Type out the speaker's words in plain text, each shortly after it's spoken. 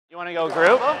want to go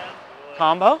group?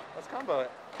 Combo? Let's combo it.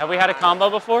 Have we had a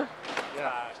combo before?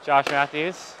 Yeah. Josh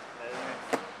Matthews.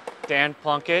 Dan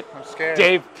Plunkett. I'm scared.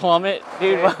 Dave Plummet.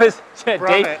 Dude, what was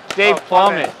Dave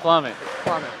Plummet. Plummet.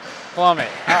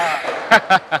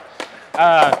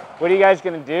 What are you guys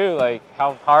going to do? Like,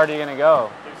 how hard are you going to go?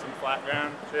 Do some flat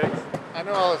ground tricks. I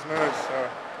know all his moves, so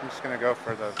I'm just going to go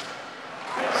for those.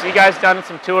 So you guys done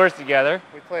some tours together?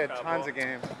 We played tons of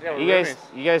games. Yeah,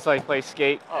 You guys like play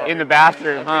skate in the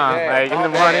bathroom, huh? Day, like in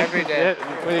the morning? Every day.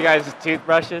 With you guys'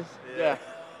 toothbrushes? Yeah.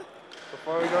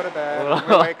 Before we go to bed, when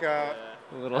we wake up,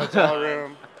 hotel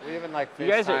room. We even like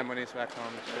FaceTime when he's back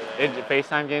home and shit.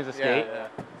 FaceTime games of skate? Yeah.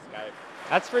 Skype.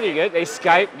 That's pretty good. They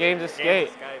Skype games of skate.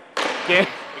 We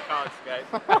call it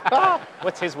Skype.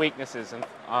 What's his weaknesses in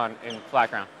flat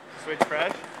ground? Switch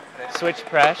press. Switch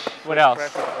press. What else?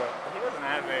 He doesn't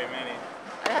have very many.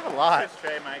 I have a lot. Switch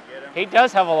tray might get him. He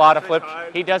does have a lot of flip.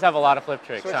 He does have a lot of flip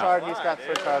tricks. Switch hard. He's got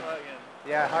switch hard.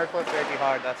 Yeah, hard flip, fakey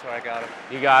hard. That's where I got him.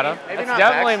 You got him. Maybe That's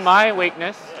definitely my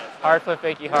weakness. Hard flip,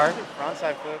 fakey hard.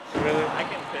 Frontside flips, really. I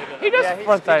can pivot. He does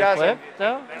frontside flip,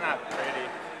 though. They're not pretty.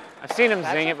 I've seen him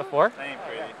zing it before. They ain't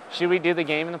pretty. Should we do the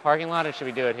game in the parking lot, or should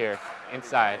we do it here,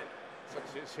 inside?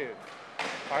 Shoot.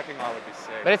 Parking lot would be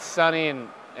sick. But it's sunny and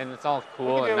it's all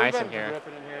cool and nice in here.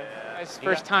 Yeah. It's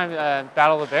first time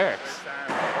Battle of the Barracks.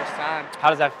 First time. How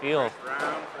does that feel?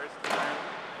 First time.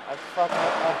 I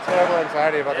have terrible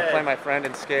anxiety about to play my friend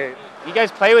and skate. You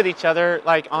guys play with each other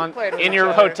like in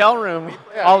your hotel room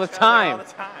all the time.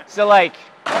 So like.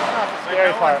 That's not the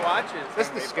scary part. This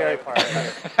is the scary part.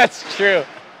 That's true.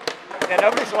 Yeah,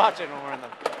 nobody's watching when we're in the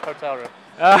hotel room.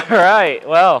 All right.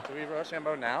 Well. Do we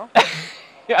Rochambeau now?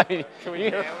 Yeah, I mean,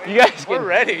 you guys We're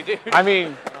ready, dude. I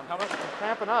mean, I'm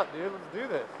cramping up, dude. Let's do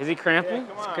this. Is he cramping?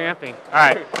 Yeah, He's cramping. All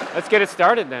right, let's get it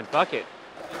started then. Fuck it.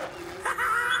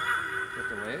 With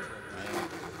the weight?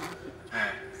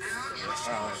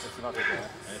 Oh, it's about to go.